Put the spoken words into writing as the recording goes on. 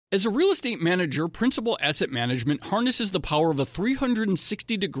As a real estate manager, Principal Asset Management harnesses the power of a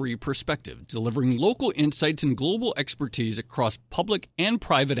 360-degree perspective, delivering local insights and global expertise across public and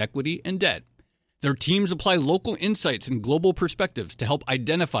private equity and debt. Their teams apply local insights and global perspectives to help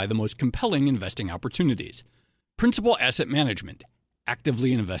identify the most compelling investing opportunities. Principal Asset Management.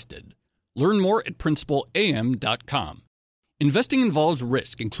 Actively invested. Learn more at principalam.com. Investing involves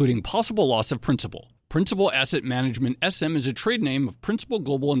risk, including possible loss of principal. Principal Asset Management SM is a trade name of Principal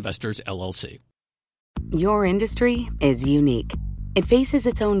Global Investors, LLC. Your industry is unique. It faces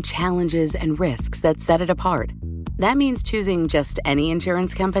its own challenges and risks that set it apart. That means choosing just any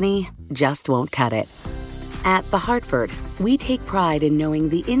insurance company just won't cut it. At The Hartford, we take pride in knowing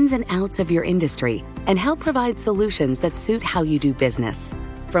the ins and outs of your industry and help provide solutions that suit how you do business.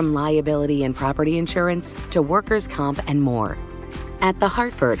 From liability and property insurance to workers' comp and more. At The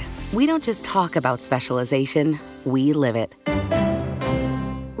Hartford, we don't just talk about specialization, we live it.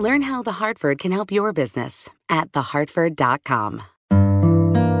 Learn how The Hartford can help your business at thehartford.com.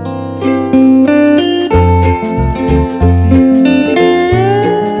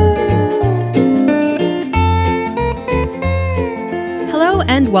 Hello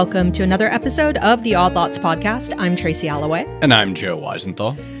and welcome to another episode of the Odd Lots podcast. I'm Tracy Alloway. And I'm Joe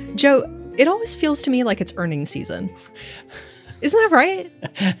Weisenthal. Joe, it always feels to me like it's earnings season. Isn't that right?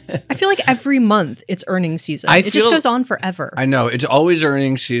 I feel like every month it's earnings season. It just goes on forever. I know. It's always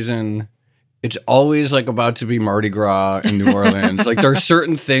earnings season. It's always like about to be Mardi Gras in New Orleans. Like there are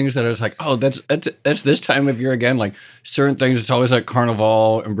certain things that it's like, oh, that's this time of year again. Like certain things, it's always like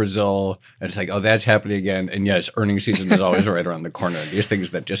Carnival in Brazil. And it's like, oh, that's happening again. And yes, earnings season is always right around the corner. These things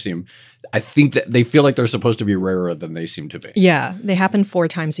that just seem, I think that they feel like they're supposed to be rarer than they seem to be. Yeah, they happen 4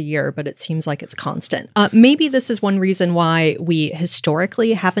 times a year, but it seems like it's constant. Maybe this is one reason why we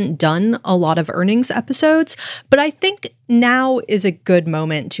historically haven't done a lot of earnings episodes, but I think now is a good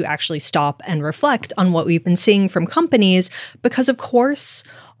moment to actually stop and reflect on what we've been seeing from companies, because of course,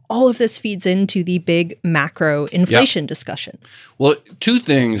 all of this feeds into the big macro inflation discussion. Well, 2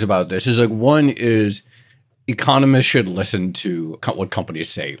 things about this is like, one is economists should listen to what companies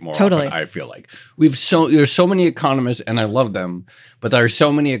say more often, I feel like. There's so many economists, and I love them, but there are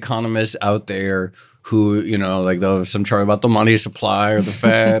so many economists out there who, you know, like they'll have some chart about the money supply or the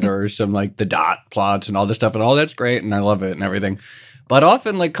Fed or some like the dot plots and all this stuff, and all that's great, and I love it and everything. But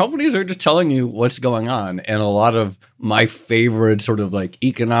often, like, companies are just telling you what's going on, and a lot of my favorite sort of like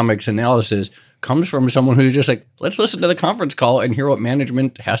economics analysis comes from someone who's just like, let's listen to the conference call and hear what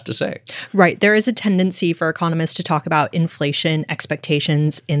management has to say. Right. There is a tendency for economists to talk about inflation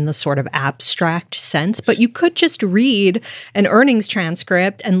expectations in the sort of abstract sense, but you could just read an earnings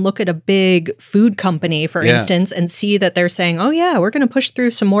transcript and look at a big food company, for instance, and see that they're saying, oh yeah, we're going to push through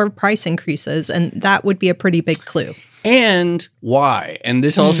some more price increases. And that would be a pretty big clue. And why? And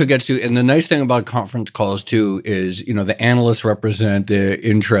this also gets to, and the nice thing about conference calls too is, you know, the analysts represent the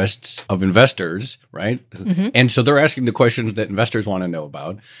interests of investors, right? And so they're asking the questions that investors want to know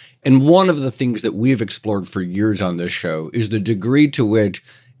about. And one of the things that we've explored for years on this show is the degree to which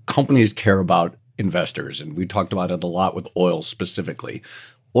companies care about investors. And we talked about it a lot with oil specifically.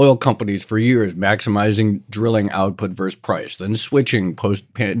 Oil companies for years maximizing drilling output versus price, then switching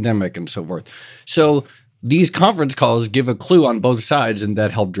post-pandemic and so forth. So these conference calls give a clue on both sides, and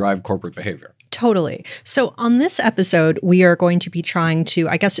that help drive corporate behavior. Totally. So on this episode, we are going to be trying to,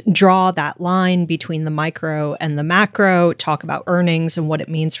 I guess, draw that line between the micro and the macro, talk about earnings and what it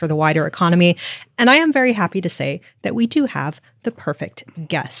means for the wider economy. And I am very happy to say that we do have the perfect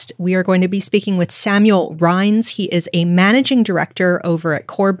guest. We are going to be speaking with Samuel Rines. He is a managing director over at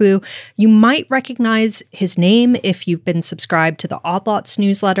Corbu. You might recognize his name if you've been subscribed to the Odd Lots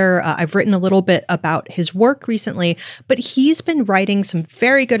newsletter. I've written a little bit about his work recently, but he's been writing some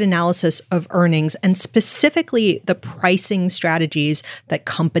very good analysis of earnings and specifically the pricing strategies that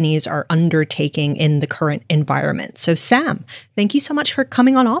companies are undertaking in the current environment. So Sam, thank you so much for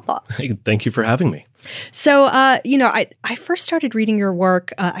coming on Odd Lots. Hey, thank you for having me. So, I first started reading your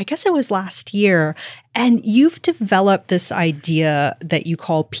work, I guess it was last year, and you've developed this idea that you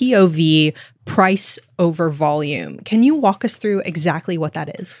call POV, price over volume. Can you walk us through exactly what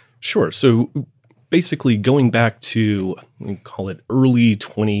that is? Sure. So basically going back to, call it early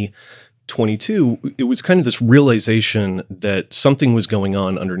 2022, it was kind of this realization that something was going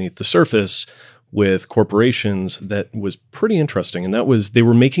on underneath the surface with corporations that was pretty interesting. And that was they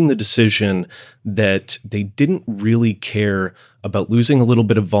were making the decision that they didn't really care about losing a little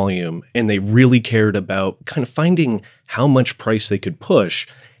bit of volume, and they really cared about kind of finding how much price they could push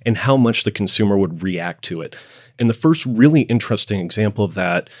and how much the consumer would react to it. And the first really interesting example of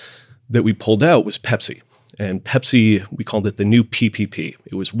that we pulled out was Pepsi. And Pepsi, we called it the new PPP.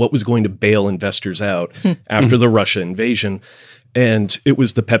 It was what was going to bail investors out after the Russia invasion. And it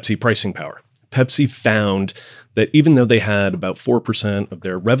was the Pepsi pricing power. Pepsi found that even though they had about 4% of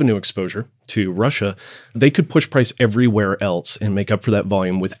their revenue exposure to Russia, they could push price everywhere else and make up for that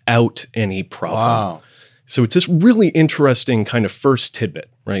volume without any problem. Wow. So it's this really interesting kind of first tidbit,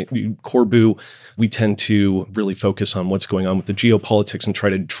 right? Corbu, we tend to really focus on what's going on with the geopolitics and try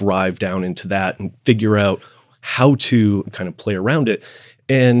to drive down into that and figure out how to kind of play around it.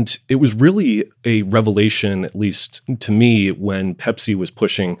 And it was really a revelation, at least to me, when Pepsi was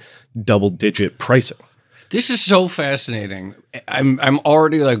pushing double-digit pricing. This is so fascinating. I'm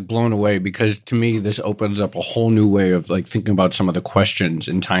already like blown away because to me this opens up a whole new way of like thinking about some of the questions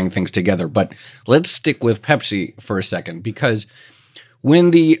and tying things together. But let's stick with Pepsi for a second, because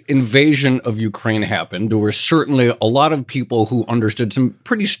when the invasion of Ukraine happened, there were certainly a lot of people who understood some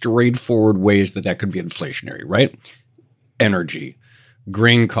pretty straightforward ways that could be inflationary, right? Energy,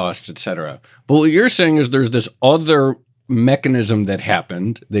 grain costs, etc. But what you're saying is there's this other mechanism that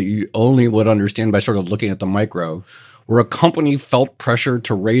happened that you only would understand by sort of looking at the micro, where a company felt pressure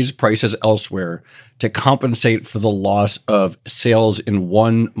to raise prices elsewhere to compensate for the loss of sales in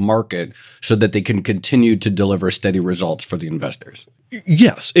one market so that they can continue to deliver steady results for the investors.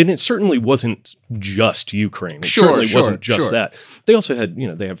 Yes, and it certainly wasn't just Ukraine. It certainly wasn't just that. They also had,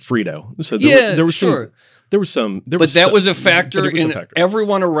 they have Frito. So there was some. But that was a factor in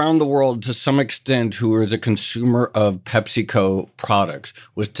everyone around the world, to some extent, who is a consumer of PepsiCo products,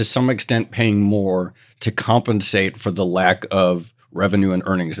 was to some extent paying more to compensate for the lack of revenue and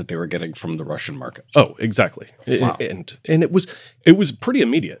earnings that they were getting from the Russian market. Oh, exactly. Wow. And it was pretty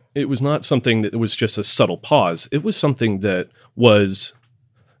immediate. It was not something that was just a subtle pause. It was something that was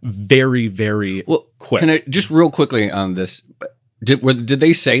very, very quick. Can I just real quickly on this? Did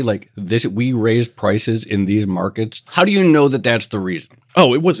they say like this? We raised prices in these markets. How do you know that that's the reason?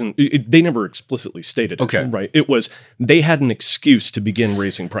 Oh, it wasn't. They never explicitly stated it. Okay, right. It was they had an excuse to begin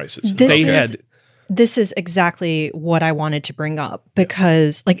raising prices. This is exactly what I wanted to bring up,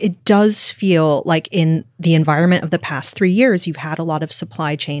 because like it does feel like in the environment of the past 3 years, you've had a lot of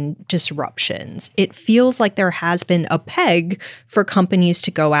supply chain disruptions. It feels like there has been a peg for companies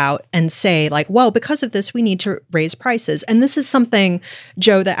to go out and say like, well, because of this, we need to raise prices. And this is something,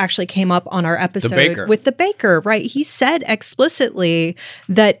 Joe, that actually came up on our episode with the baker, right? He said explicitly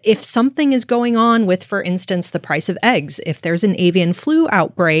that if something is going on with, for instance, the price of eggs, if there's an avian flu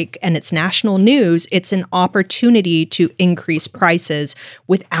outbreak and it's national news, it's an opportunity to increase prices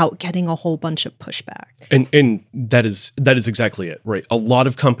without getting a whole bunch of pushback. And that is exactly it, right? A lot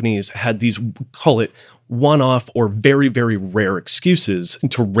of companies had these, call it one-off or very, very rare excuses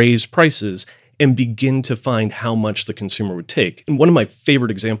to raise prices and begin to find how much the consumer would take. And one of my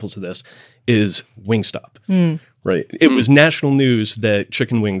favorite examples of this is Wingstop. Right. It was national news that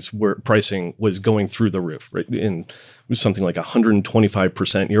chicken wings pricing was going through the roof, right? And it was something like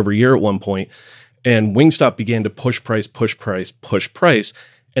 125% year over year at one point. And Wingstop began to push price,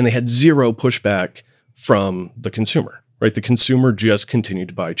 and they had zero pushback from the consumer, right? The consumer just continued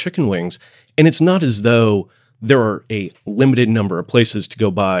to buy chicken wings. And it's not as though there are a limited number of places to go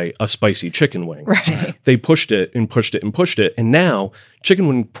buy a spicy chicken wing. Right. They pushed it and pushed it and pushed it. And now chicken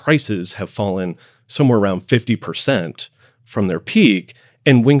wing prices have fallen somewhere around 50% from their peak.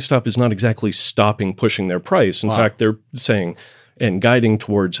 And Wingstop is not exactly stopping pushing their price. In fact, they're saying and guiding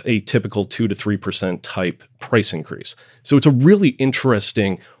towards a typical 2 to 3% type price increase. So it's a really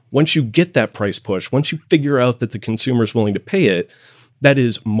interesting, once you get that price push, once you figure out that the consumer is willing to pay it, that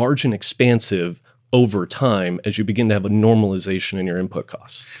is margin expansive over time as you begin to have a normalization in your input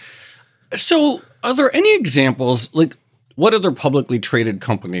costs. So are there any examples, like what other publicly traded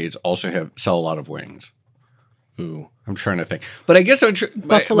companies also sell a lot of wings? Ooh, I'm trying to think. But I guess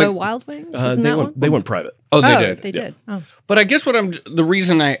Buffalo Wild Wings? They went private. Oh, they did. They did. Oh. But I guess the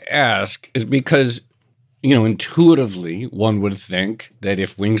reason I ask is because, intuitively, one would think that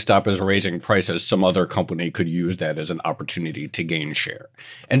if Wingstop is raising prices, some other company could use that as an opportunity to gain share.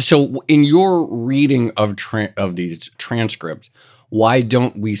 And so in your reading of these transcripts, why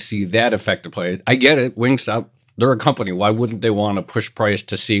don't we see that effect at play? I get it. Wingstop, they're a company. Why wouldn't they want to push price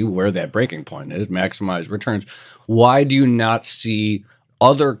to see where that breaking point is, maximize returns? Why do you not see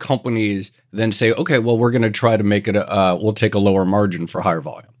other companies then say, okay, well, we're going to try to make it, we'll take a lower margin for higher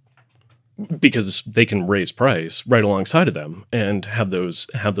volume? Because they can raise price right alongside of them and have those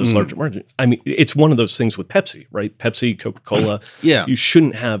larger margins. I mean, it's one of those things with Pepsi, right? Pepsi, Coca-Cola. Yeah. You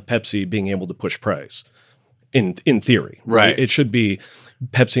shouldn't have Pepsi being able to push price in theory. Right. It should be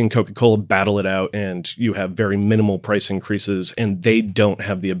Pepsi and Coca-Cola battle it out, and you have very minimal price increases, and they don't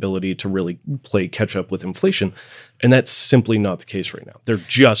have the ability to really play catch up with inflation. And that's simply not the case right now. They're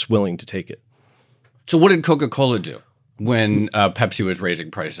just willing to take it. So what did Coca-Cola do when Pepsi was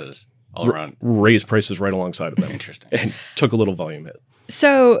raising prices all around? Raise prices right alongside of them. Interesting. And took a little volume hit.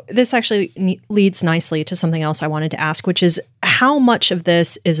 So this actually leads nicely to something else I wanted to ask, which is how much of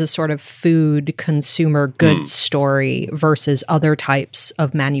this is a sort of food consumer goods story versus other types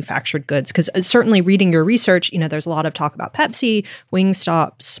of manufactured goods? Because certainly reading your research, there's a lot of talk about Pepsi,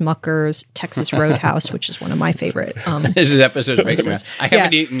 Wingstop, Smucker's, Texas Roadhouse, which is one of my favorite. This is episode making me. I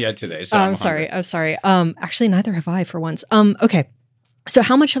haven't eaten yet today, so I'm sorry. Actually, neither have I for once. Okay. So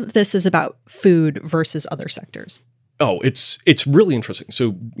how much of this is about food versus other sectors? Oh, it's really interesting.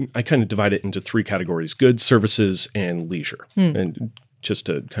 So I kind of divide it into three categories: goods, services, and leisure. And just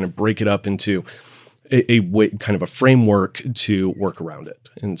to kind of break it up into a way, kind of a framework to work around it.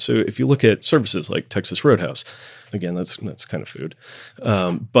 And so if you look at services like Texas Roadhouse, again, that's kind of food.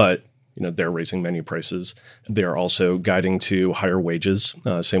 But they're raising menu prices. They're also guiding to higher wages.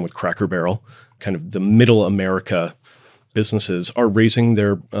 Same with Cracker Barrel. Kind of the middle America businesses are raising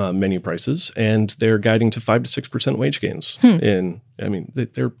their menu prices, and they're guiding to 5 to 6% wage gains. And I mean,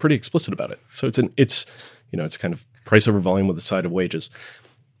 they're pretty explicit about it. So it's kind of price over volume with a side of wages.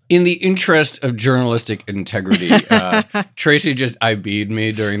 In the interest of journalistic integrity, Tracy just IB'd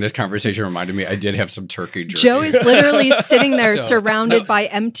me during this conversation, reminded me I did have some turkey jerky. Joe is literally sitting there surrounded by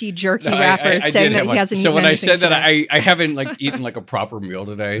empty jerky wrappers saying that he hasn't eaten anything. So when I said today. that I haven't eaten a proper meal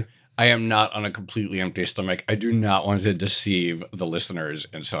today, I am not on a completely empty stomach. I do not want to deceive the listeners,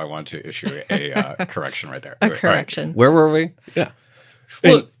 and so I want to issue a correction right there. A correction. Right. Where were we? Yeah.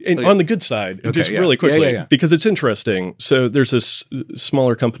 And on the good side, just really quickly, because it's interesting. So there's this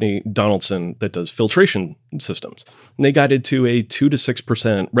smaller company, Donaldson, that does filtration systems. And they guided to a 2 to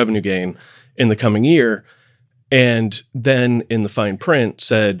 6% revenue gain in the coming year. And then in the fine print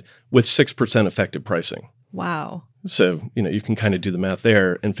said with 6% effective pricing. Wow. So, you can kind of do the math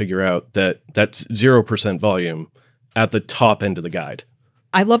there and figure out that that's 0% volume at the top end of the guide.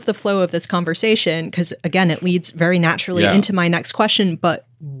 I love the flow of this conversation because, again, it leads very naturally into my next question. But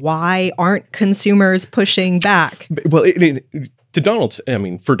why aren't consumers pushing back? Well, to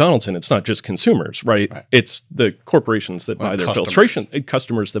Donaldson, for Donaldson, it's not just consumers, right? It's the corporations that buy their filtration,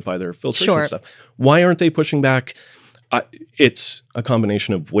 customers that buy their filtration stuff. Why aren't they pushing back? It's a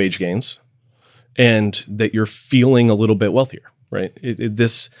combination of wage gains and that you're feeling a little bit wealthier, right?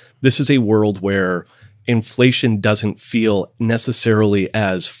 This is a world where inflation doesn't feel necessarily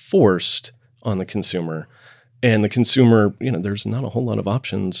as forced on the consumer. And the consumer, there's not a whole lot of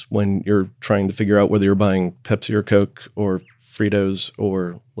options when you're trying to figure out whether you're buying Pepsi or Coke or Fritos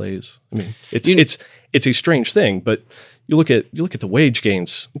or Lay's. It's a strange thing, but you look at the wage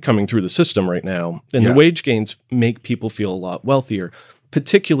gains coming through the system right now, and the wage gains make people feel a lot wealthier.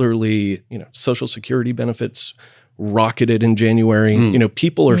 Particularly, Social Security benefits rocketed in January.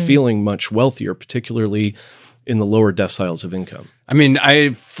 People are feeling much wealthier, particularly in the lower deciles of income.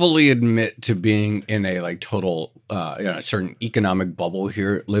 I fully admit to being in a total, certain economic bubble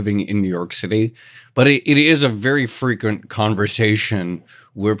here, living in New York City. But it is a very frequent conversation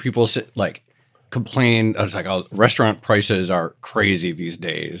where people complain. It's oh, restaurant prices are crazy these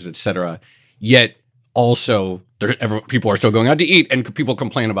days, et cetera. Yet also, people are still going out to eat, and people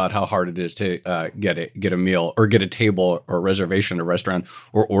complain about how hard it is to get a meal or get a table or a reservation at a restaurant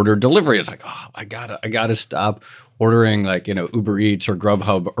or order delivery. It's I gotta stop ordering Uber Eats or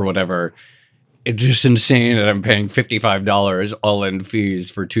Grubhub or whatever. It's just insane that I'm paying $55 all in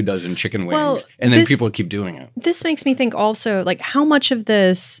fees for 2 dozen chicken wings, and then people keep doing it. This makes me think also how much of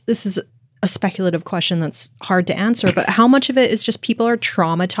this is a speculative question that's hard to answer, but how much of it is just people are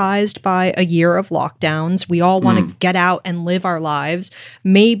traumatized by a year of lockdowns? We all want to get out and live our lives.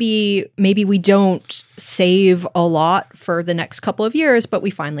 Maybe we don't save a lot for the next couple of years, but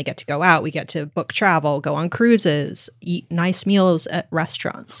we finally get to go out. We get to book travel, go on cruises, eat nice meals at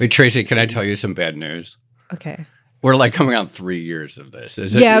restaurants. Wait, Tracy, can I tell you some bad news? Okay. We're coming on 3 years of this.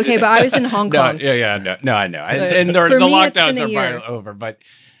 But I was in Hong Kong. No, I know. And the lockdowns are finally over, but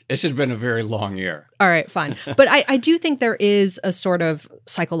this has been a very long year. All right, fine. But I do think there is a sort of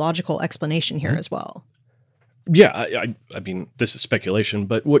psychological explanation here as well. Yeah, I mean, this is speculation,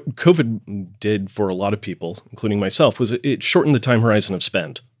 but what COVID did for a lot of people, including myself, was it shortened the time horizon of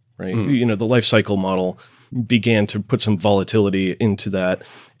spend, right? The life cycle model began to put some volatility into that,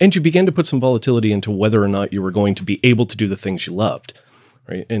 and you began to put some volatility into whether or not you were going to be able to do the things you loved,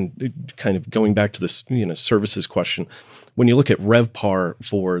 right? And kind of going back to this, services question, when you look at RevPAR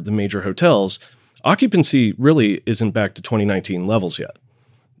for the major hotels, occupancy really isn't back to 2019 levels yet.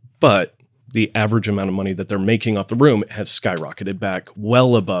 but the average amount of money that they're making off the room has skyrocketed back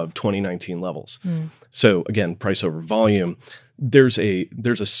well above 2019 levels. So again, price over volume. There's a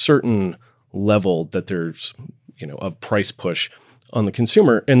certain level that there's, a price push on the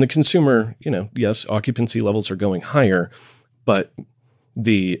consumer, and the consumer, yes, occupancy levels are going higher, but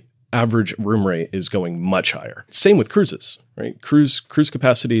the average room rate is going much higher. Same with cruises, right? Cruise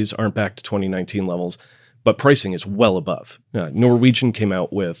capacities aren't back to 2019 levels, but pricing is well above. Norwegian came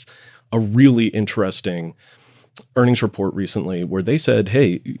out with a really interesting earnings report recently where they said,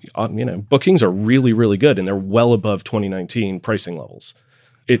 hey, bookings are really, really good, and they're well above 2019 pricing levels.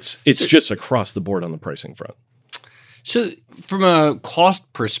 It's just across the board on the pricing front. So from a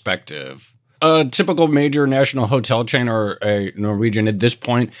cost perspective, a typical major national hotel chain or a Norwegian at this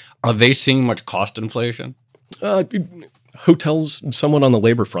point, are they seeing much cost inflation? Hotels, somewhat on the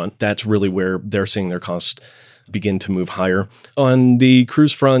labor front, that's really where they're seeing their costs begin to move higher. On the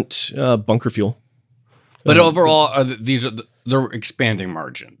cruise front, bunker fuel. But overall, they're expanding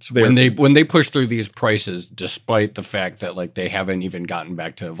margins when they push through these prices, despite the fact that they haven't even gotten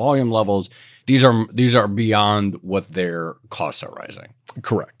back to volume levels. These are beyond what their costs are rising.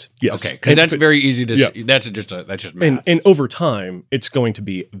 Correct. Yes. Okay, because that's very easy to see. That's just math. And over time, it's going to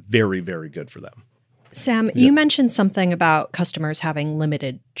be very, very good for them. Sam, you mentioned something about customers having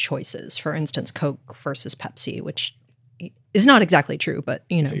limited choices. For instance, Coke versus Pepsi, which is not exactly true, but,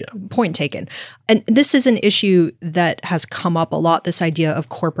 point taken. And this is an issue that has come up a lot, this idea of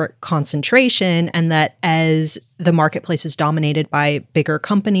corporate concentration, and that as the marketplace is dominated by bigger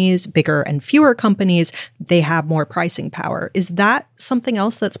companies, bigger and fewer companies, they have more pricing power. Is that something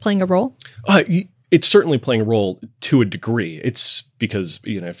else that's playing a role? It's certainly playing a role to a degree. It's because,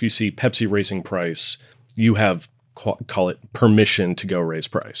 if you see Pepsi raising price, you have call it permission to go raise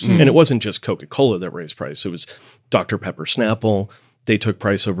price. And it wasn't just Coca-Cola that raised price. It was Dr. Pepper Snapple. They took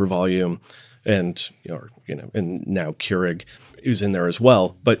price over volume, and and now Keurig is in there as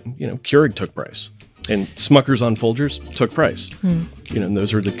well. But Keurig took price, and Smucker's on Folgers took price. And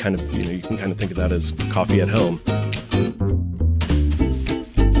those are the kind of you can kind of think of that as coffee at home.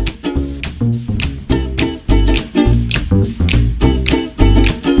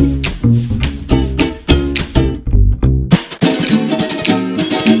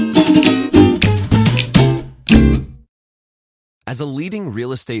 As a leading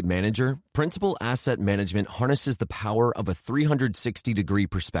real estate manager, Principal Asset Management harnesses the power of a 360-degree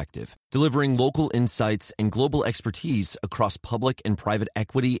perspective, delivering local insights and global expertise across public and private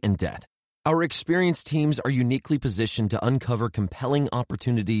equity and debt. Our experienced teams are uniquely positioned to uncover compelling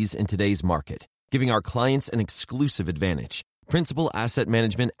opportunities in today's market, giving our clients an exclusive advantage. Principal Asset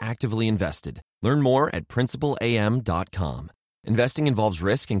Management actively invested. Learn more at principalam.com. Investing involves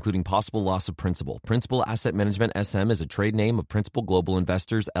risk, including possible loss of principal. Principal Asset Management SM is a trade name of Principal Global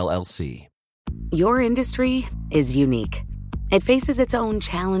Investors, LLC. Your industry is unique. It faces its own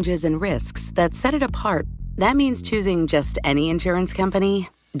challenges and risks that set it apart. That means choosing just any insurance company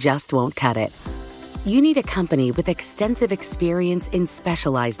just won't cut it. You need a company with extensive experience in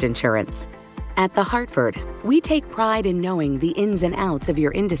specialized insurance. At The Hartford, we take pride in knowing the ins and outs of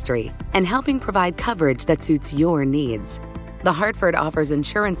your industry and helping provide coverage that suits your needs. The Hartford offers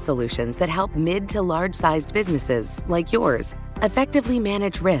insurance solutions that help mid to large-sized businesses like yours effectively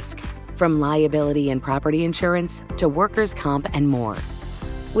manage risk, from liability and property insurance to workers' comp and more.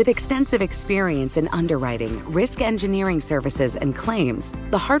 With extensive experience in underwriting, risk engineering services, and claims,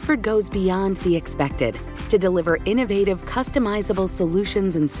 The Hartford goes beyond the expected to deliver innovative, customizable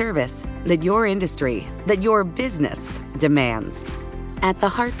solutions and service that your industry, that your business demands. At The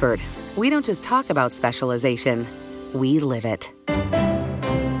Hartford, we don't just talk about specialization, we live it.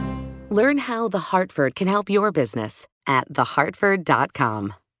 Learn how The Hartford can help your business at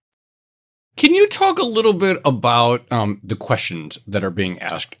thehartford.com. Can you talk a little bit about the questions that are being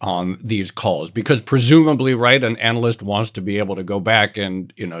asked on these calls? Because presumably, right, an analyst wants to be able to go back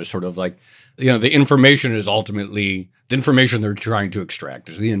and, the information is ultimately, the information they're trying to extract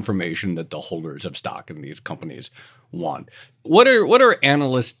is the information that the holders of stock in these companies want. What are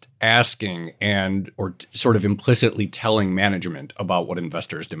analysts asking or sort of implicitly telling management about what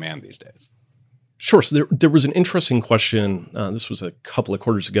investors demand these days? Sure. So there was an interesting question. This was a couple of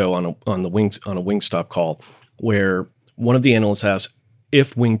quarters ago on a Wingstop call, where one of the analysts asked,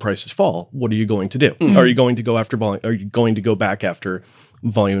 "If wing prices fall, what are you going to do? Mm-hmm. Are you going to go after volume? Are you going to go back after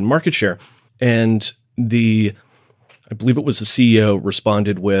volume and market share?" And I believe it was the CEO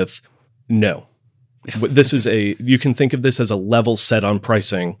responded with, "No. You can think of this as a level set on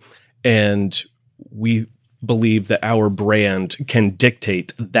pricing, and we believe that our brand can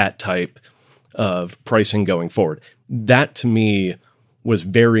dictate that type of pricing going forward." That to me was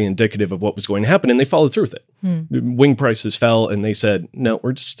very indicative of what was going to happen, and they followed through with it. Wing prices fell, and they said, no,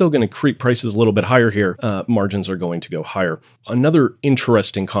 we're still going to creep prices a little bit higher here. Margins are going to go higher. Another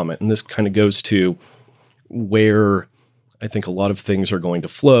interesting comment, and this kind of goes to where I think a lot of things are going to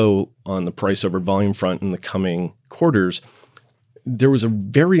flow on the price over volume front in the coming quarters. There was a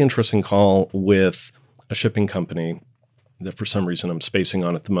very interesting call with a shipping company that for some reason I'm spacing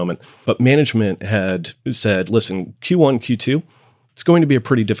on at the moment, but management had said, listen, Q1, Q2, it's going to be a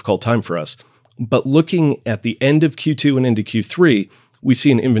pretty difficult time for us. But looking at the end of Q2 and into Q3, we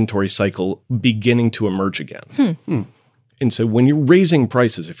see an inventory cycle beginning to emerge again. And so when you're raising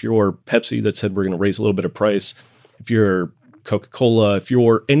prices, if you're Pepsi that said we're going to raise a little bit of price, if you're Coca-Cola, if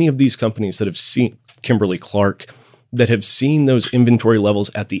you're any of these companies that have seen Kimberly-Clark, that have seen those inventory levels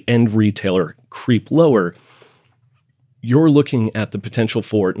at the end retailer creep lower, you're looking at the potential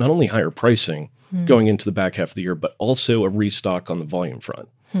for not only higher pricing going into the back half of the year, but also a restock on the volume front.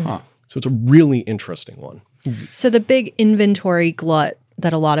 So it's a really interesting one. So the big inventory glut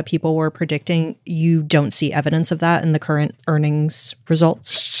that a lot of people were predicting, you don't see evidence of that in the current earnings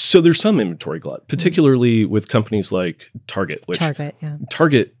results? So there's some inventory glut, particularly with companies like Target. Which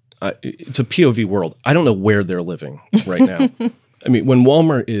Target, it's a POV world. I don't know where they're living right now. I mean, when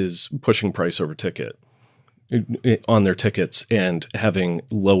Walmart is pushing price over ticket on their tickets and having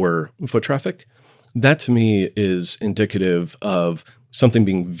lower foot traffic, that to me is indicative of something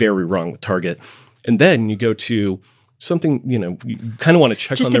being very wrong with Target. And then you go to something, you kind of want to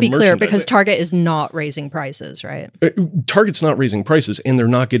check just on to their be clear, because Target is not raising prices, right? Target's not raising prices, and they're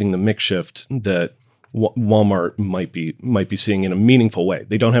not getting the mix shift that Walmart might be seeing in a meaningful way.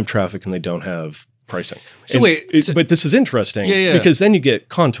 They don't have traffic and they don't have pricing. But this is interesting because then you get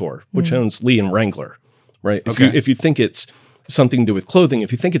Kontoor, which owns Lee and Wrangler, right? If you think it's something to do with clothing,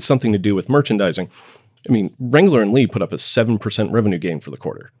 if you think it's something to do with merchandising, I mean, Wrangler and Lee put up a 7% revenue gain for the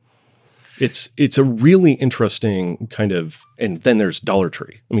quarter. It's a really interesting kind of, and then there's Dollar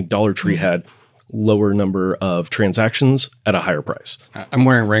Tree. I mean, Dollar Tree had lower number of transactions at a higher price. I'm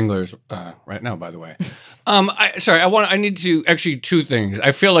wearing Wranglers right now, by the way. I need to actually two things.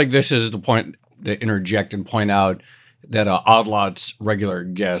 I feel like this is the point to interject and point out that Odd Lot's regular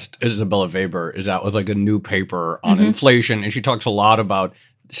guest, Isabella Weber, is out with like a new paper on inflation, and she talks a lot about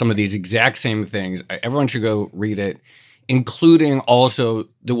some of these exact same things. Everyone should go read it, including also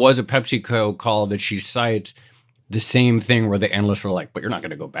there was a PepsiCo call that she cites the same thing where the analysts were like, but you're not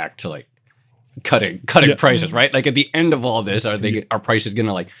going to go back to like cutting prices, right? Like at the end of all this, are prices going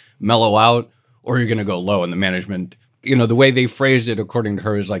to like mellow out, or are you going to go low? And the management, the way they phrased it, according to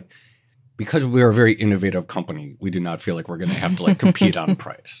her, is like, because we are a very innovative company, we do not feel like we're going to have to like compete on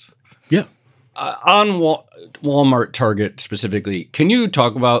price. Yeah. On Walmart, Target specifically, can you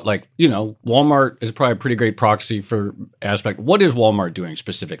talk about Walmart is probably a pretty great proxy for aspect. What is Walmart doing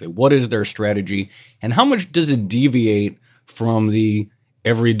specifically? What is their strategy? And how much does it deviate from the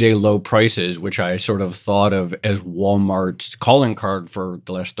everyday low prices, which I sort of thought of as Walmart's calling card for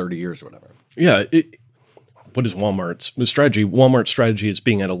the last 30 years or whatever? Yeah. What is Walmart's strategy? Walmart's strategy is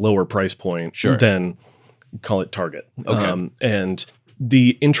being at a lower price point than, call it, Target. Okay. And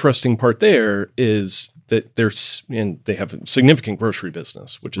the interesting part there is that they have a significant grocery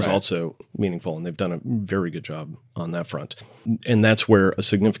business, which is also meaningful, and they've done a very good job on that front. And that's where a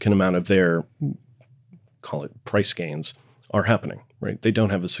significant amount of their, call it, price gains are happening, right? They don't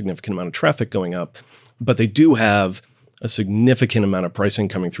have a significant amount of traffic going up, but they do have a significant amount of pricing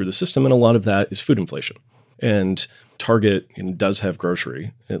coming through the system, and a lot of that is food inflation. And Target does have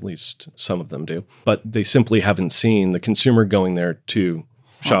grocery, at least some of them do, but they simply haven't seen the consumer going there to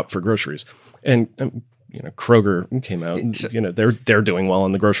shop for groceries. And Kroger came out, and they're doing well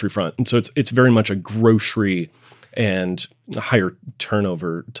on the grocery front, and so it's very much a grocery and a higher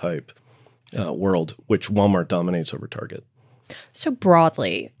turnover type world, which Walmart dominates over Target. So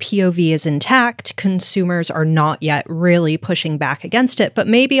broadly, POV is intact. Consumers are not yet really pushing back against it, but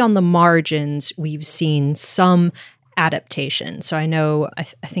maybe on the margins, we've seen some adaptation. So I know, I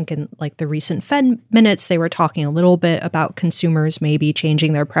think in like the recent Fed minutes, they were talking a little bit about consumers maybe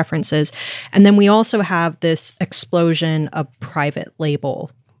changing their preferences. And then we also have this explosion of private label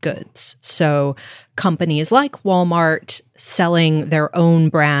goods. So companies like Walmart selling their own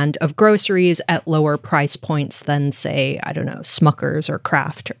brand of groceries at lower price points than, say, I don't know, Smucker's or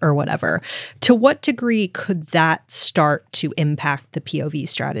Kraft or whatever. To what degree could that start to impact the POV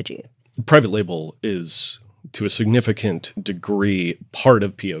strategy? Private label is, to a significant degree, part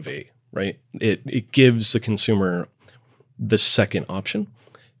of POV, right? It gives the consumer the second option.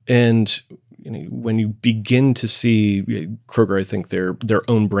 And when you begin to see Kroger, I think their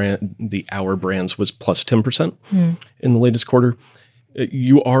own brand, the Our Brands, was plus 10% in the latest quarter.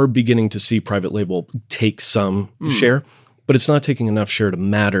 you are beginning to see private label take some share, but it's not taking enough share to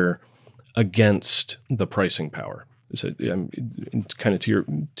matter against the pricing power. So, kind of to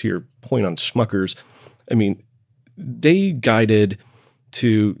your point on Smucker's, I mean, they guided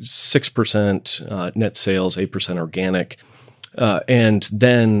to 6% net sales, 8% organic, and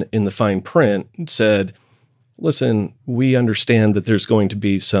then in the fine print said, listen, we understand that there's going to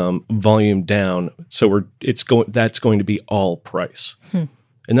be some volume down, so that's going to be all price.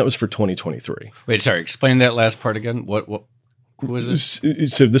 And that was for 2023. Wait, sorry, explain that last part again. What who was this?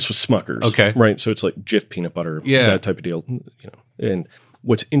 So this was Smucker's. Okay. Right. So it's like Jif peanut butter, that type of deal. And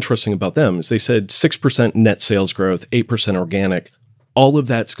what's interesting about them is they said 6% net sales growth, 8% organic. All of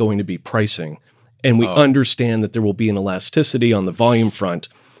that's going to be pricing. And we understand that there will be an elasticity on the volume front.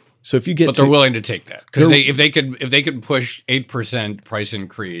 So if you get, but they're willing to take that because if they could push 8% price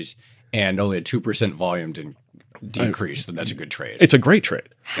increase and only a 2% volume decrease, then that's a good trade. It's a great trade.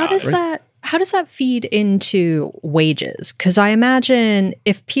 How does that feed into wages? Because I imagine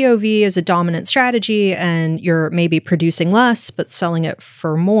if POV is a dominant strategy and you're maybe producing less but selling it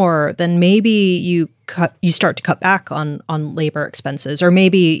for more, then maybe you start to cut back on labor expenses, or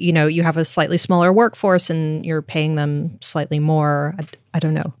maybe you have a slightly smaller workforce and you're paying them slightly more. I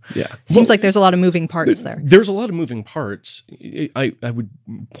don't know. Yeah, seems like there's a lot of moving parts there. There's a lot of moving parts. I would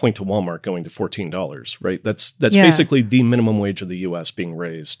point to Walmart going to $14, right? That's basically the minimum wage of the U.S. being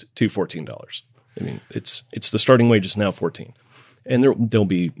raised to $14. I mean, it's the starting wage is now $14, and there'll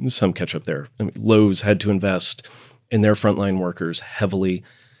be some catch up there. I mean, Lowe's had to invest in their frontline workers heavily.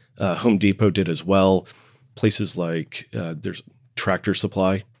 Home Depot did as well. Places like there's Tractor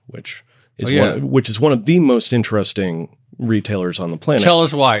Supply, which is one of the most interesting retailers on the planet. Tell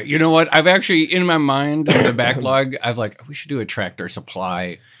us why. You know what? I've actually, in my mind, the backlog, we should do a Tractor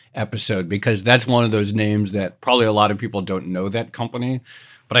Supply episode because that's one of those names that probably a lot of people don't know that company.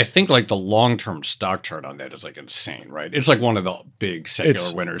 But I think like the long-term stock chart on that is like insane, right? It's like one of the big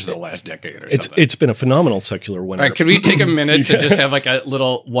secular winners of the last decade or something. It's been a phenomenal secular winner. All right, can we take a minute to just have like a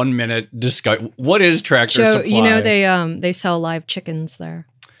little 1 minute discussion? What is Tractor Supply? They sell live chickens there.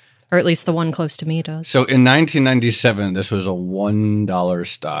 Or at least the one close to me does. So in 1997, this was a $1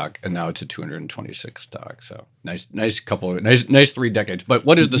 stock, and now it's a $226 stock. So nice 3 decades. But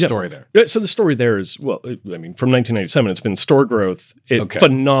what is the story there? So the story there is, from 1997, it's been store growth,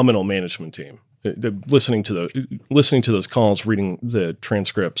 phenomenal management team. Listening to those calls, reading the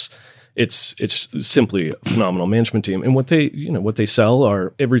transcripts, it's simply a phenomenal management team. And what they sell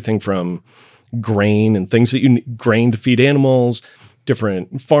are everything from grain and things that you need, grain to feed animals,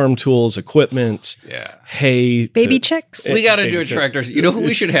 different farm tools, equipment, hay, baby chicks. We got to do a tractor. You know who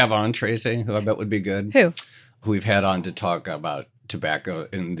we should have on, Tracy? Who I bet would be good. Who we've had on to talk about tobacco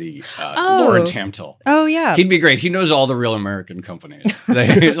in the Lawrence Hamtel. Oh yeah, he'd be great. He knows all the real American companies.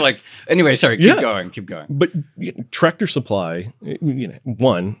 It's like anyway. Sorry, keep going. But Tractor Supply,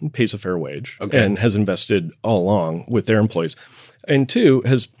 one, pays a fair wage and has invested all along with their employees, and two,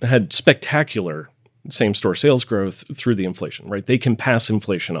 has had spectacular same-store sales growth through the inflation, right? They can pass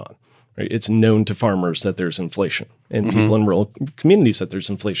inflation on, right? It's known to farmers that there's inflation and people in rural communities that there's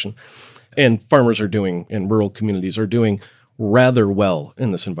inflation. And farmers in rural communities are doing rather well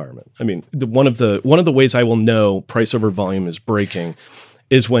in this environment. I mean, one of the ways I will know price over volume is breaking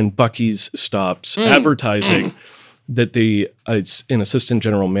is when Buc-ee's stops advertising that it's an assistant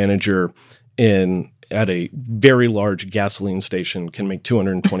general manager at a very large gasoline station can make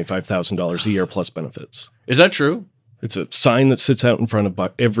 $225,000 a year plus benefits. Is that true? It's a sign that sits out in front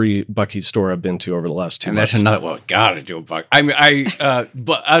of every Buc-ee's store I've been to over the last 2 months. And that's another, gotta do a Buc.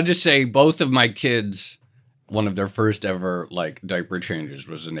 But I'll just say both of my kids, one of their first ever like diaper changes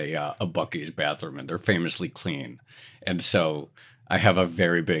was in a Buc-ee's bathroom, and they're famously clean. And so I have a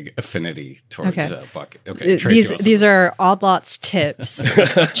very big affinity towards Buc-ee. Okay, these are Odd Lots tips.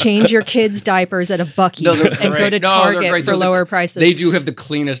 Change your kids' diapers at a Buc-ee's and go to Target for lower prices. They do have the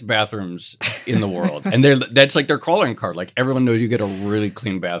cleanest bathrooms in the world, and that's like their calling card. Like everyone knows you get a really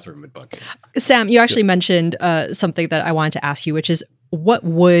clean bathroom at Buc-ee's. Sam, you actually mentioned something that I wanted to ask you, which is what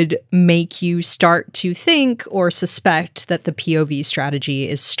would make you start to think or suspect that the POV strategy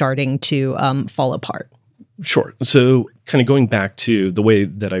is starting to fall apart? Sure. So kind of going back to the way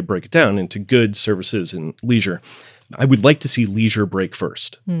that I break it down into goods, services, and leisure, I would like to see leisure break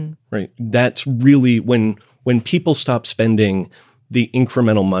first, right? That's really when people stop spending the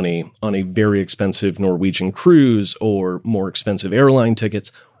incremental money on a very expensive Norwegian cruise or more expensive airline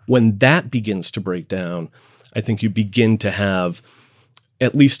tickets. When that begins to break down, I think you begin to have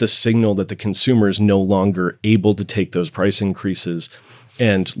at least a signal that the consumer is no longer able to take those price increases.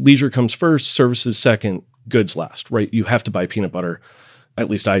 And leisure comes first, services second, goods last, right? You have to buy peanut butter. At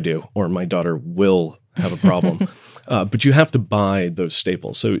least I do, or my daughter will have a problem. But you have to buy those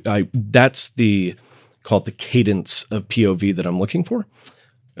staples. So that's the cadence of POV that I'm looking for.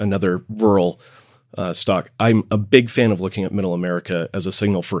 Another rural stock. I'm a big fan of looking at Middle America as a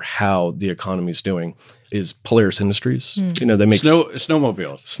signal for how the economy is doing. Is Polaris Industries. They make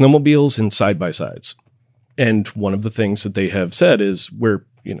snowmobiles and side-by-sides. And one of the things that they have said is we're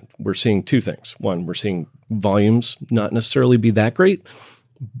seeing two things. One, we're seeing volumes not necessarily be that great,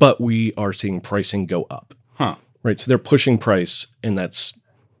 but we are seeing pricing go up. Right. So they're pushing price, and that's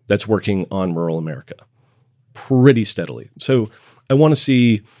working on rural America pretty steadily. So I want to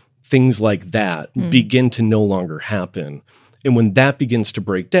see things like that begin to no longer happen. And when that begins to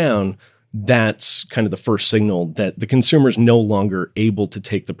break down, that's kind of the first signal that the consumer is no longer able to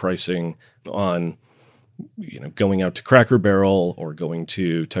take the pricing on, going out to Cracker Barrel or going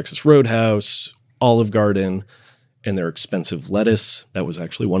to Texas Roadhouse, Olive Garden, and their expensive lettuce. That was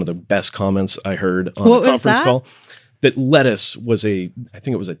actually one of the best comments I heard on a conference call. That lettuce was I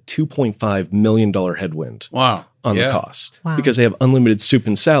think it was a $2.5 million headwind. Wow. On the cost. Wow. Because they have unlimited soup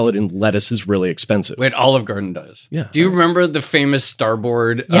and salad, and lettuce is really expensive. Wait, Olive Garden does. Yeah. Do you remember the famous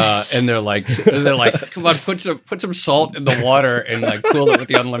Starboard? Yes. And they're like, come on, put some salt in the water and cool it with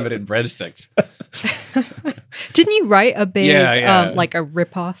the unlimited breadsticks. Didn't you write a big, a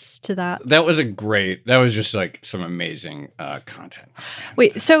riposte to that? That was just some amazing content.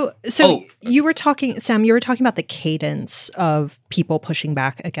 Wait, so you were talking, Sam, about the cadence of people pushing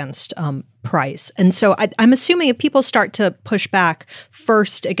back against price. And so I'm assuming if people start to push back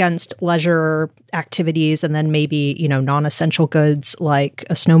first against leisure activities and then maybe, non-essential goods like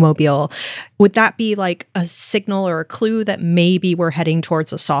a snowmobile, would that be like a signal or a clue that maybe we're heading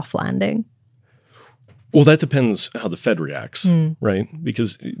towards a soft landing? Well, that depends how the Fed reacts, right?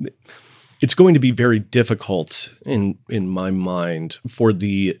 Because it's going to be very difficult in my mind for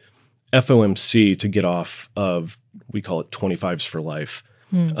the FOMC to get off of, we call it 25s for life,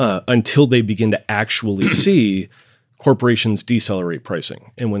 until they begin to actually see corporations decelerate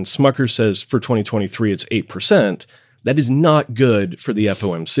pricing. And when Smucker says for 2023 it's 8%, that is not good for the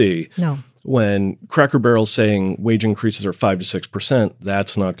FOMC. No. When Cracker Barrel's saying wage increases are 5 to 6%,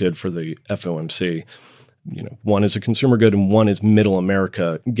 that's not good for the FOMC. One is a consumer good and one is middle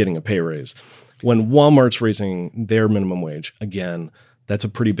America getting a pay raise. When Walmart's raising their minimum wage, again, that's a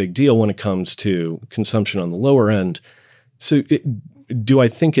pretty big deal when it comes to consumption on the lower end. So do I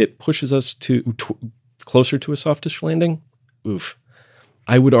think it pushes us to closer to a softish landing? Oof.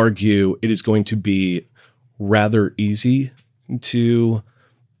 I would argue it is going to be rather easy to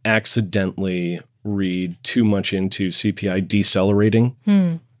accidentally read too much into CPI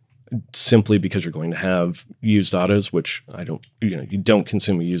decelerating. Simply because you're going to have used autos, which you don't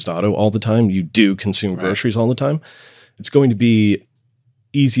consume a used auto all the time. You do consume groceries all the time. It's going to be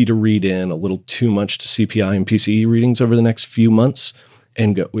easy to read in a little too much to CPI and PCE readings over the next few months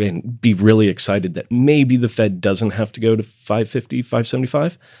and go and be really excited that maybe the Fed doesn't have to go to 550,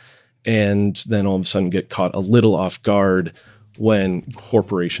 575, and then all of a sudden get caught a little off guard when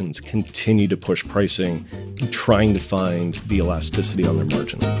corporations continue to push pricing, trying to find the elasticity on their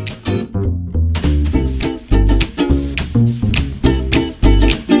margin.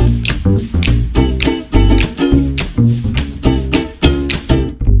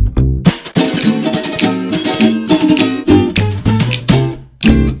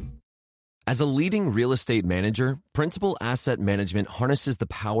 As a leading real estate manager, Principal Asset Management harnesses the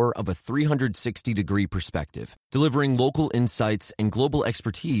power of a 360-degree perspective, delivering local insights and global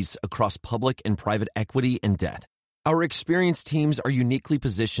expertise across public and private equity and debt. Our experienced teams are uniquely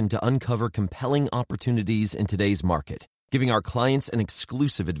positioned to uncover compelling opportunities in today's market, giving our clients an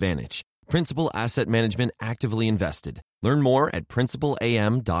exclusive advantage. Principal Asset Management actively invested. Learn more at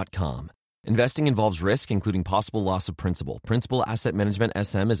principalam.com. Investing involves risk, including possible loss of principal. Principal Asset Management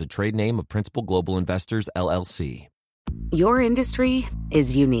SM is a trade name of Principal Global Investors, LLC. Your industry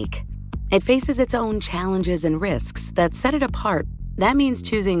is unique. It faces its own challenges and risks that set it apart. That means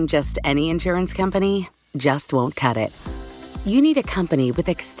choosing just any insurance company just won't cut it. You need a company with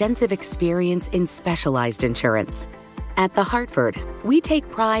extensive experience in specialized insurance. At The Hartford, we take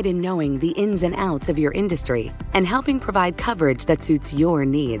pride in knowing the ins and outs of your industry and helping provide coverage that suits your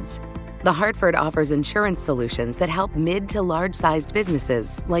needs. The Hartford offers insurance solutions that help mid to large-sized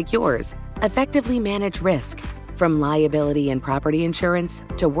businesses like yours effectively manage risk, from liability and property insurance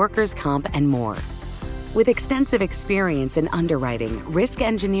to workers' comp and more. With extensive experience in underwriting, risk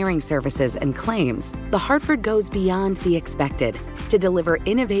engineering services, and claims, The Hartford goes beyond the expected to deliver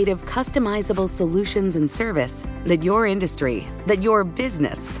innovative, customizable solutions and service that your industry, that your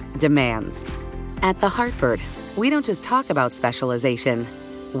business demands. At The Hartford, we don't just talk about specialization,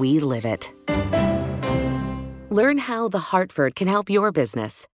 we live it. Learn how The Hartford can help your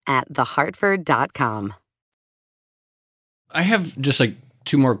business at thehartford.com. I have just like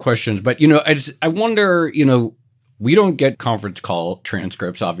two more questions, but I wonder, we don't get conference call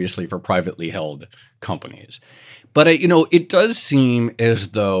transcripts, obviously, for privately held companies. But, it does seem as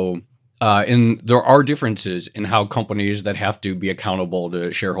though there are differences in how companies that have to be accountable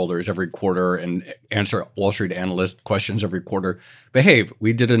to shareholders every quarter and answer Wall Street analyst questions every quarter behave.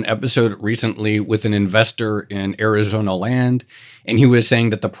 We did an episode recently with an investor in Arizona land, and he was saying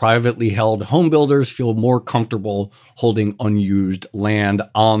that the privately held home builders feel more comfortable holding unused land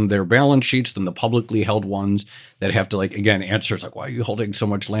on their balance sheets than the publicly held ones that have to, again, answers like, why are you holding so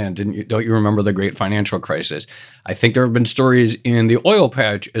much land? Don't you remember the great financial crisis? I think there have been stories in the oil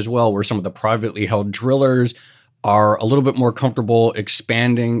patch as well where some of the privately held drillers are a little bit more comfortable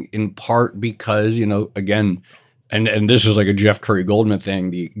expanding, in part because, again, and this is like a Jeff Curry Goldman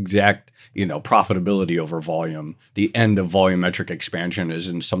thing, the exact, profitability over volume, the end of volumetric expansion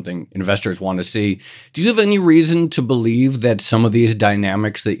isn't something investors want to see. Do you have any reason to believe that some of these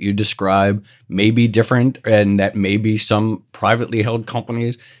dynamics that you describe may be different and that maybe some privately held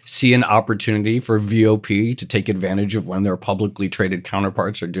companies see an opportunity for VOP to take advantage of when their publicly traded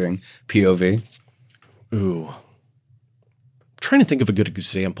counterparts are doing POV? Ooh. I'm trying to think of a good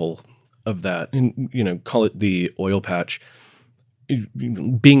example of that, and call it the oil patch.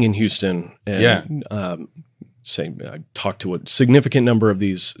 Being in Houston, and I talked to a significant number of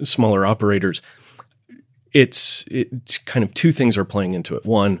these smaller operators. It's kind of two things are playing into it.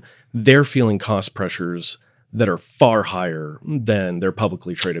 One, they're feeling cost pressures that are far higher than their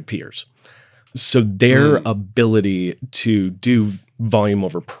publicly traded peers. So their ability to do volume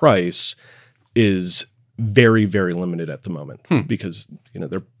over price is very, very limited at the moment because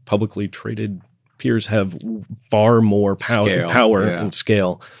their publicly traded peers have far more power and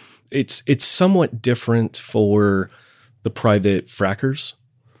scale. It's somewhat different for the private frackers.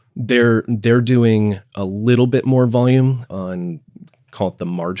 They're doing a little bit more volume on, call it the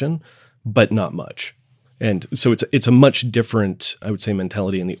margin, but not much. And so it's a much different, I would say,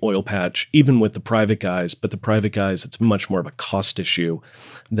 mentality in the oil patch, even with the private guys. But the private guys, it's much more of a cost issue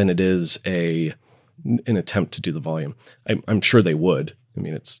than it is an attempt to do the volume. I'm sure they would. I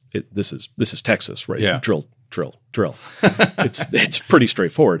mean, this is Texas, right? Yeah. Drill. It's pretty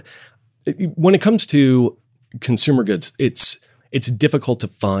straightforward. When it comes to consumer goods, it's difficult to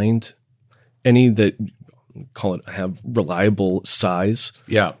find any that have reliable size.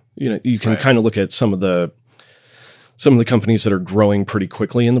 Yeah. You can kind of look at some of the companies that are growing pretty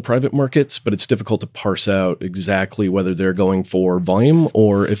quickly in the private markets, but it's difficult to parse out exactly whether they're going for volume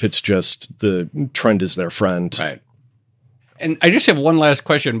or if it's just the trend is their friend. Right. And I just have one last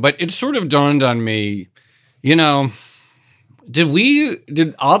question, but it sort of dawned on me, did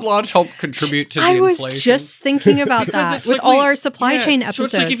Odd Lots help contribute to the inflation? I was just thinking about that with all our supply chain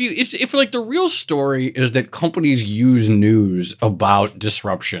episodes. So it's like if the real story is that companies use news about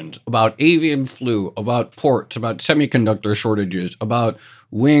disruptions, about avian flu, about ports, about semiconductor shortages, about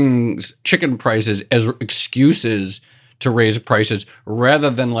wings, chicken prices as excuses to raise prices rather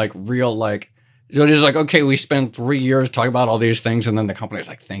than so it is okay, we spent 3 years talking about all these things, and then the company's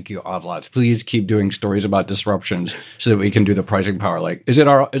like, thank you, Odd Lots. Please keep doing stories about disruptions so that we can do the pricing power. Is it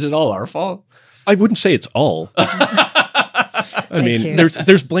all our fault? I wouldn't say it's all. I mean,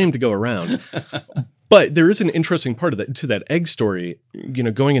 there's blame to go around. But there is an interesting part to that egg story.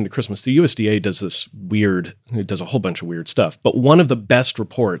 Going into Christmas, the USDA does it does a whole bunch of weird stuff. But one of the best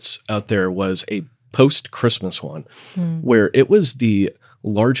reports out there was a post-Christmas one where it was the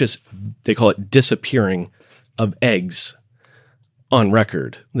largest, they call it disappearing of eggs on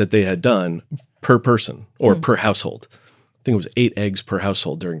record that they had done per person or per household. I think it was 8 eggs per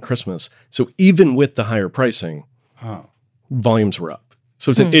household during Christmas. So even with the higher pricing, volumes were up.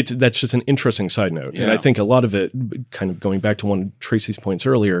 So that's just an interesting side note. Yeah. And I think a lot of it, kind of going back to one of Tracy's points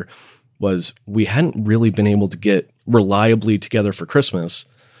earlier, was we hadn't really been able to get reliably together for Christmas.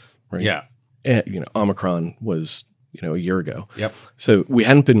 Right? Yeah. And, Omicron was a year ago. Yep. So we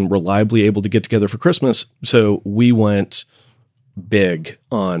hadn't been reliably able to get together for Christmas. So we went big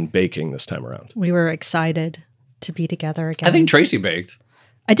on baking this time around. We were excited to be together again. I think Tracy baked.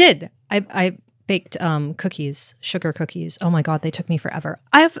 I did. I baked cookies, sugar cookies. Oh my God, they took me forever.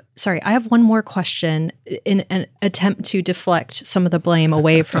 I have one more question in an attempt to deflect some of the blame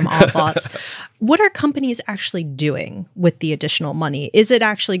away from Odd Lots. What are companies actually doing with the additional money? Is it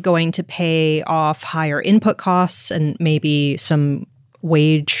actually going to pay off higher input costs and maybe some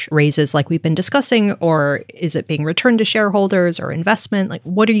wage raises like we've been discussing, or is it being returned to shareholders or investment?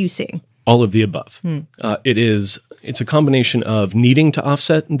 What are you seeing? All of the above. It's a combination of needing to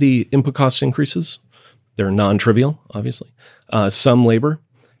offset the input cost increases. They're non-trivial, obviously. Some labor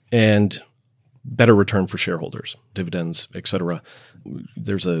and better return for shareholders, dividends, et cetera.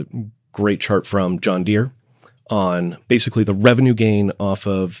 There's a great chart from John Deere on basically the revenue gain off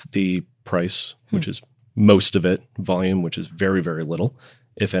of the price, which is most of it, volume, which is very, very little,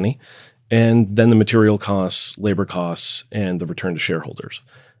 if any, and then the material costs, labor costs, and the return to shareholders.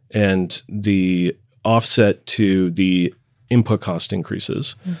 And the offset to the input cost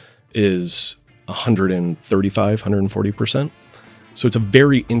increases is 135, 140%. So it's a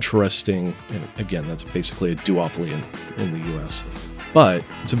very interesting, and again, that's basically a duopoly in the US, but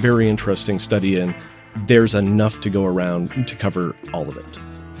it's a very interesting study, and there's enough to go around to cover all of it.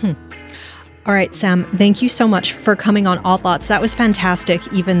 All right, Sam, thank you so much for coming on Odd Lots. That was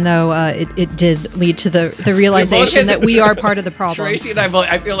fantastic, even though it did lead to the realization that we are part of the problem. Tracy and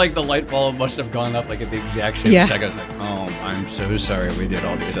I feel like the light bulb must have gone up like at the exact same second. I was like, oh, I'm so sorry we did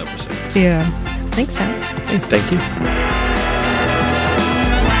all these episodes. Yeah. Thanks, Sam. Thank you.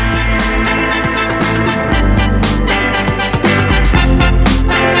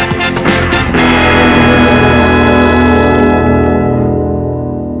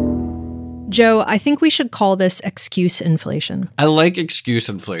 Joe, I think we should call this excuse inflation. I like excuse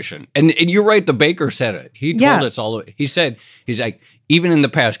inflation. And you're right, the baker said it. He told us all of it. He said, he's like, even in the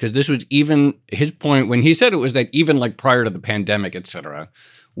past, because this was even his point when he said it was that even like prior to the pandemic, et cetera,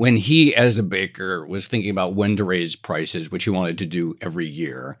 when he as a baker was thinking about when to raise prices, which he wanted to do every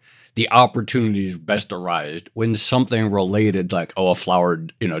year, the opportunities best arise when something related like, a flour,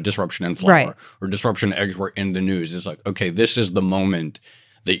 disruption in flour or disruption in eggs were in the news. It's like, okay, this is the moment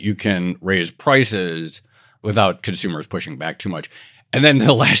that you can raise prices without consumers pushing back too much. And then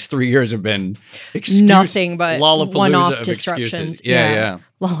the last 3 years have been nothing but one-off disruptions. Excuses. Yeah.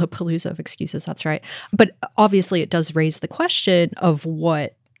 Lollapalooza of excuses, that's right. But obviously it does raise the question of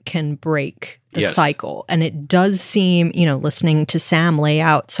what can break the cycle. And it does seem, listening to Sam lay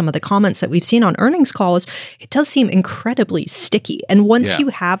out some of the comments that we've seen on earnings calls, it does seem incredibly sticky. And once you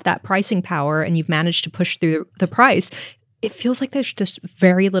have that pricing power and you've managed to push through the price, it feels like there's just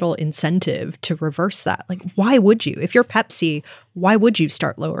very little incentive to reverse that. Like, why would you? If you're Pepsi, why would you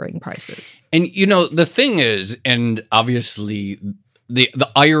start lowering prices? And, the thing is, and obviously the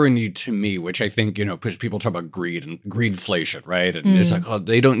irony to me, which I think, because people talk about greed and greedflation, right? And it's like,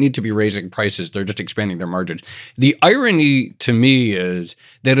 they don't need to be raising prices. They're just expanding their margins. The irony to me is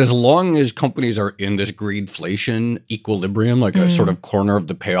that as long as companies are in this greedflation equilibrium, like a sort of corner of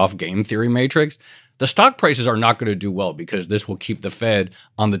the payoff game theory matrix, the stock prices are not going to do well because this will keep the Fed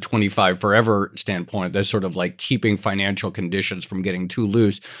on the 25 forever standpoint. That's sort of like keeping financial conditions from getting too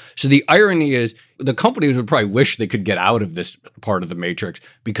loose. So the irony is the companies would probably wish they could get out of this part of the matrix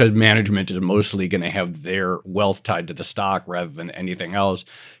because management is mostly going to have their wealth tied to the stock rather than anything else.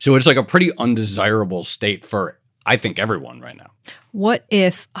 So it's like a pretty undesirable state for, I think, everyone right now. What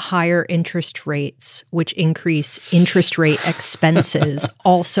if higher interest rates, which increase interest rate expenses,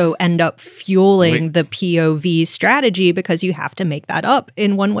 also end up fueling the POV strategy because you have to make that up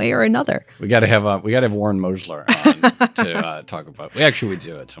in one way or another? We got to have Warren Mosler on to talk about. We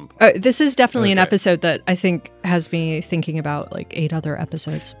do at some point. This is definitely an episode that I think has me thinking about like 8 other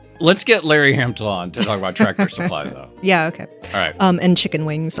episodes. Let's get Larry Hampton on to talk about Tractor Supply, though. Yeah, okay. All right. And chicken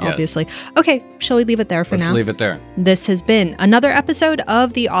wings, obviously. Okay, shall we leave it there for now? Let's leave it there. This has been another episode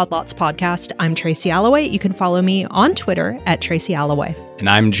of the Odd Lots podcast. I'm Tracy Alloway. You can follow me on Twitter at Tracy Alloway. And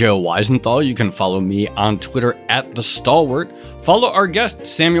I'm Joe Weisenthal. You can follow me on Twitter at The Stalwart. Follow our guest,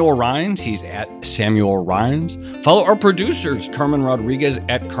 Samuel Rhines. He's at Samuel Rhines. Follow our producers, Carmen Rodriguez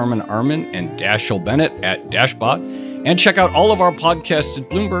at Carmen Armin and Dashiell Bennett at Dashbot. And check out all of our podcasts at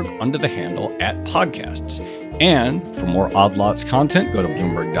Bloomberg under the handle @podcasts. And for more Odd Lots content, go to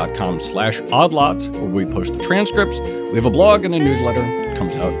Bloomberg.com/oddlots, where we post the transcripts. We have a blog and a newsletter. It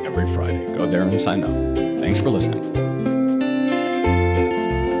comes out every Friday. Go there and sign up. Thanks for listening.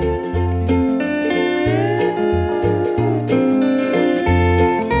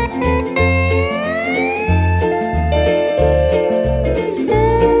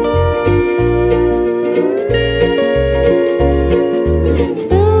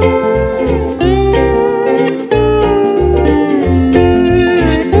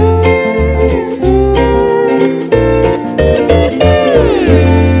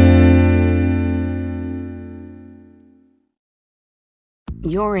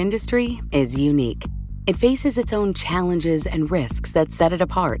 Your industry is unique. It faces its own challenges and risks that set it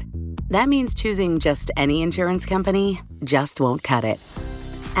apart. That means choosing just any insurance company just won't cut it.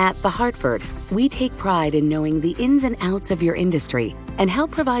 At The Hartford, we take pride in knowing the ins and outs of your industry and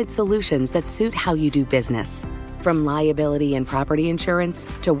help provide solutions that suit how you do business. From liability and property insurance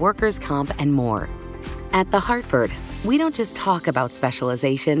to workers' comp and more. At The Hartford, we don't just talk about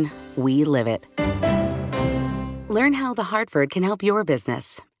specialization, we live it. Learn how The Hartford can help your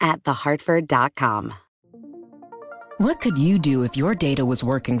business at thehartford.com. What could you do if your data was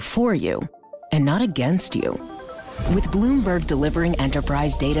working for you and not against you? With Bloomberg delivering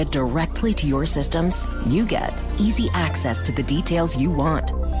enterprise data directly to your systems, you get easy access to the details you want,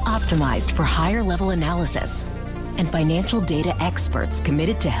 optimized for higher-level analysis, and financial data experts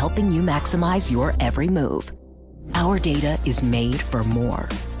committed to helping you maximize your every move. Our data is made for more,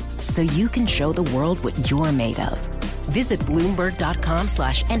 so you can show the world what you're made of. Visit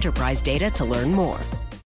Bloomberg.com/enterprise data to learn more.